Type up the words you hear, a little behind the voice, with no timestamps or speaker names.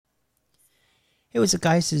Hey, what's up,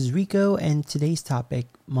 guys? This is Rico, and today's topic,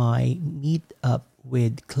 my meet up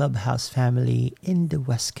with Clubhouse family in the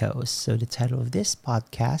West Coast. So, the title of this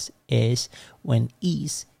podcast is When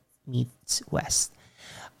East Meets West.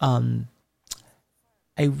 I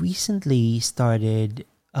recently started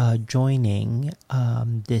joining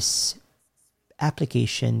this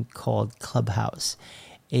application called Clubhouse.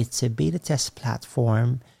 It's a beta test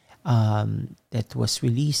platform that was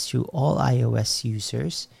released to all iOS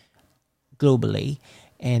users globally,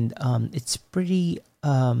 and it's pretty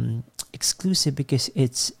exclusive because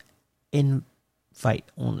it's invite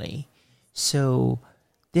only. So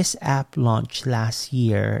this app launched last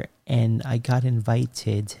year, and I got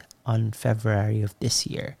invited on February of this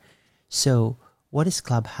year. So what is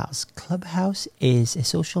Clubhouse? Clubhouse is a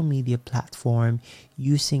social media platform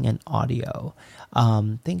using an audio.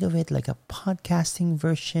 Think of it like a podcasting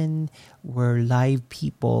version where live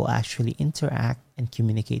people actually interact and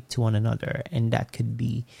communicate to one another. And that could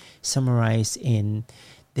be summarized in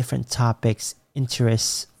different topics,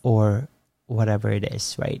 interests, or whatever it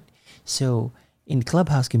is, right? So in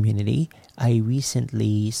Clubhouse community, I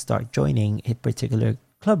recently start joining a particular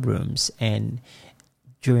club rooms, and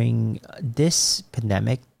during this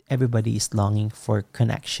pandemic, everybody is longing for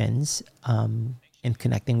connections and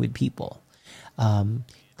connecting with people.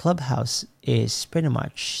 Clubhouse is pretty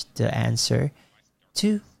much the answer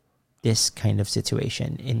to this kind of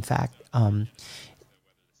situation. In fact,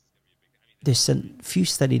 there's a few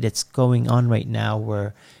study that's going on right now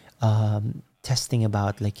where testing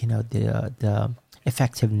about the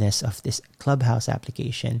effectiveness of this Clubhouse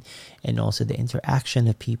application, and also the interaction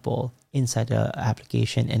of people inside the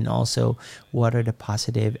application, and also what are the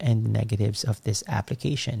positive and negatives of this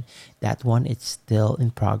application. That one, it's still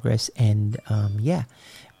in progress, and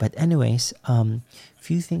but anyways,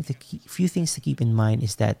 few things to keep in mind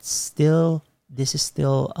is that this is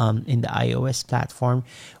still in the iOS platform,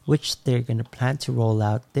 which they're going to plan to roll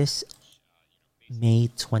out this May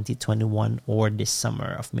 2021, or this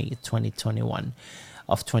summer of May 2021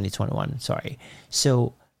 sorry.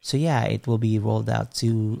 So yeah, it will be rolled out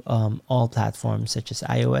to all platforms such as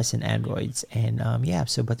iOS and Androids, and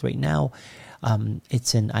but right now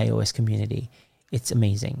it's an iOS community. It's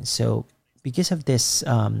amazing. So because of this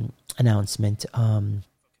announcement,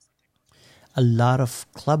 a lot of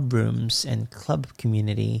club rooms and Clubhouse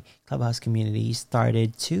community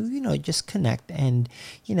started to just connect and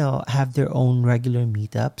have their own regular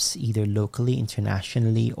meetups, either locally,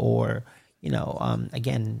 internationally, or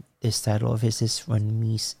again, this title of it is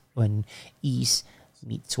when East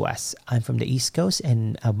Meets West. I'm from the East Coast,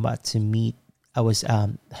 and I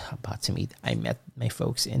met my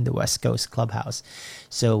folks in the West Coast Clubhouse.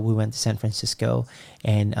 So we went to San Francisco,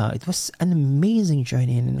 and it was an amazing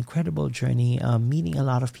journey, an incredible journey, meeting a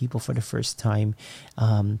lot of people for the first time,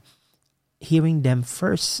 hearing them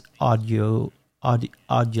first audioly,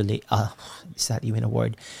 is that even a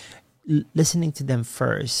word? Listening to them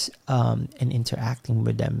first, and interacting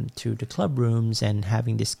with them through the club rooms and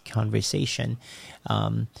having this conversation.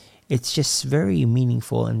 It's just very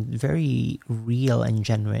meaningful and very real and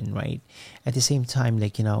genuine, right? At the same time,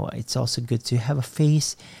 it's also good to have a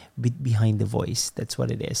face behind the voice. That's what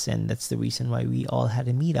it is, and that's the reason why we all had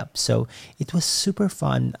a meetup. So it was super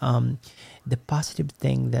fun. The positive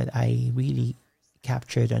thing that I really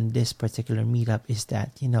captured on this particular meetup is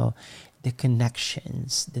that the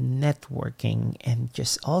connections, the networking, and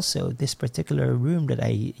just also this particular room that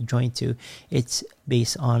I joined to, it's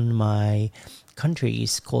based on my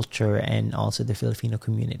country's culture and also the Filipino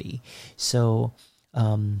community. So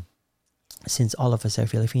since all of us are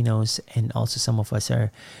Filipinos, and also some of us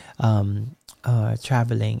are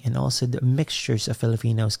traveling, and also the mixtures of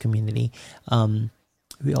Filipinos community,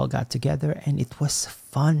 we all got together, and it was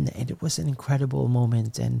fun, and it was an incredible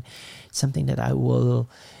moment, and something that I will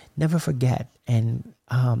never forget. And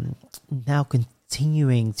now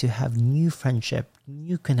continuing to have new friendship,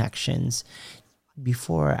 new connections.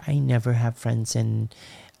 Before, I never have friends in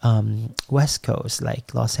West Coast,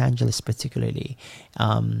 like Los Angeles particularly,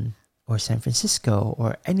 or San Francisco,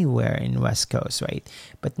 or anywhere in West Coast, right?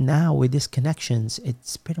 But now with these connections,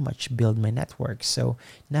 it's pretty much build my network. So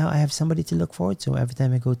now I have somebody to look forward to every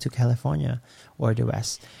time I go to California or the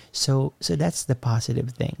West. So that's the positive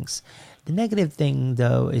things. The negative thing,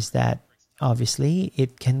 though, is that obviously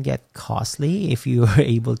it can get costly if you are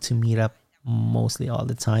able to meet up mostly all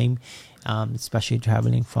the time, especially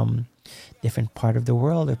traveling from different part of the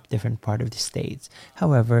world or different part of the states.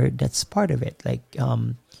 However, that's part of it.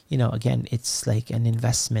 Again, it's like an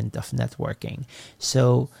investment of networking.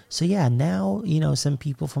 So yeah, now some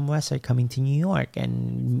people from West are coming to New York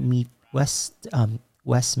and meet West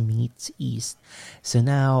meets East. So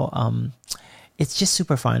now it's just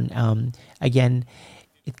super fun. Again,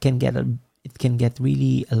 it can get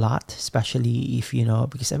really a lot, especially if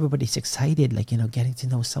because everybody's excited, like getting to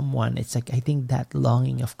know someone. It's like, I think that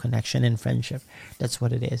longing of connection and friendship, that's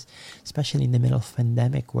what it is, especially in the middle of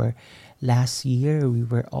pandemic, where last year we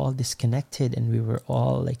were all disconnected and we were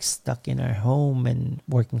all like stuck in our home and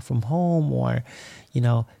working from home, or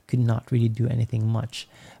could not really do anything much.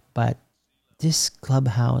 But this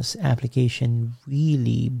Clubhouse application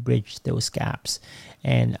really bridged those gaps,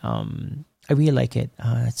 and I really like it.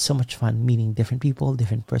 It's so much fun meeting different people,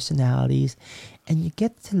 different personalities, and you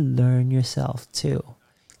get to learn yourself too,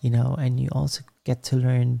 and you also get to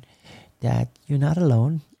learn that you're not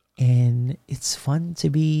alone, and it's fun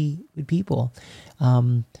to be with people.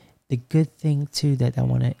 The good thing too that I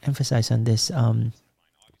want to emphasize on this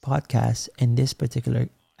podcast and this particular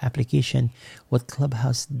application, what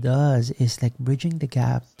Clubhouse does is like bridging the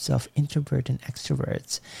gaps of introvert and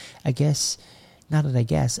extroverts. I guess, not that I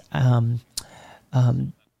guess,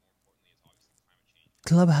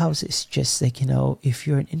 Clubhouse is just like, if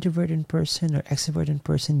you're an introverted person or extroverted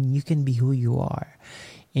person, you can be who you are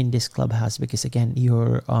in this Clubhouse, because again,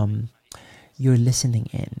 you're listening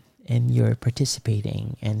in and you're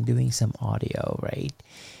participating and doing some audio, right?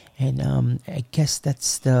 And I guess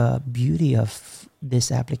that's the beauty of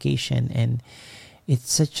this application, and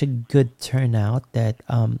it's such a good turnout that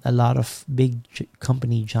a lot of big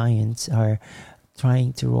company giants are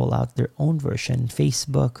trying to roll out their own version.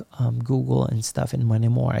 Facebook, Google, and stuff, and many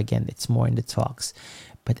more. Again, it's more in the talks.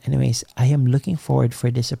 But anyways, I am looking forward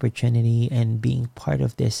for this opportunity and being part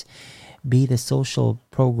of this beta social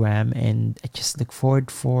program, and I just look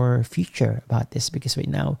forward for future about this, because right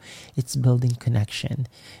now it's building connection.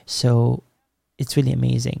 So it's really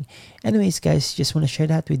amazing. Anyways, guys, just want to share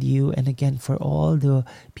that with you. And again, for all the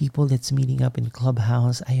people that's meeting up in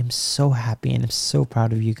Clubhouse, I am so happy and I'm so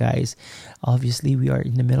proud of you guys. Obviously, we are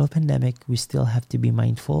in the middle of pandemic. We still have to be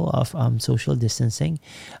mindful of social distancing.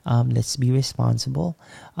 Let's be responsible.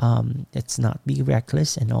 Let's not be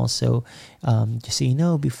reckless. And also, just so you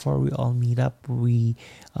know, before we all meet up, we're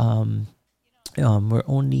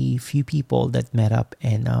only few people that met up,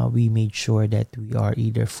 and we made sure that we are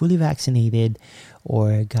either fully vaccinated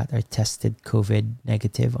or got our tested COVID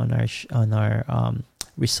negative on our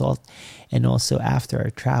result, and also after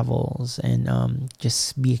our travels, and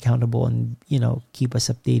just be accountable and keep us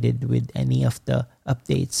updated with any of the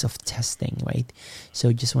updates of testing, right?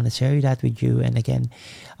 So just want to share that with you. And again,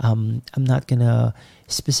 I'm not gonna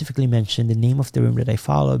specifically mention the name of the room that I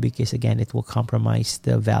follow, because again, it will compromise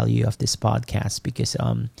the value of this podcast, because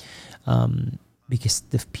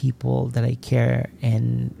the people that I care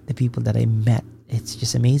and the people that I met, it's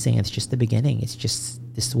just amazing. It's just the beginning. It's just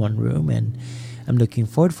this one room, and I'm looking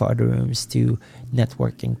forward for other rooms to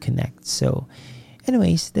network and connect. So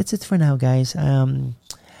anyways, that's it for now, guys.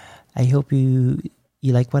 I hope you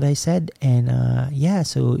like what I said, and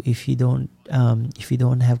so if you don't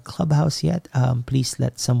have Clubhouse yet, please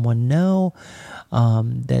let someone know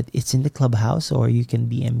that it's in the Clubhouse, or you can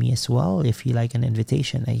DM me as well if you like an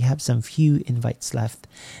invitation. I have some few invites left,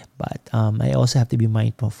 but I also have to be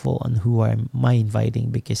mindful on who am I inviting,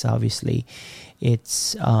 because obviously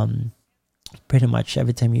it's pretty much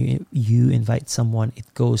every time you invite someone,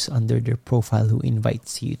 it goes under their profile who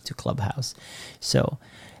invites you to Clubhouse. So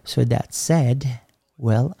that said,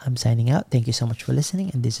 well, I'm signing out. Thank you so much for listening,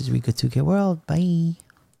 and this is We Go 2K World. Bye.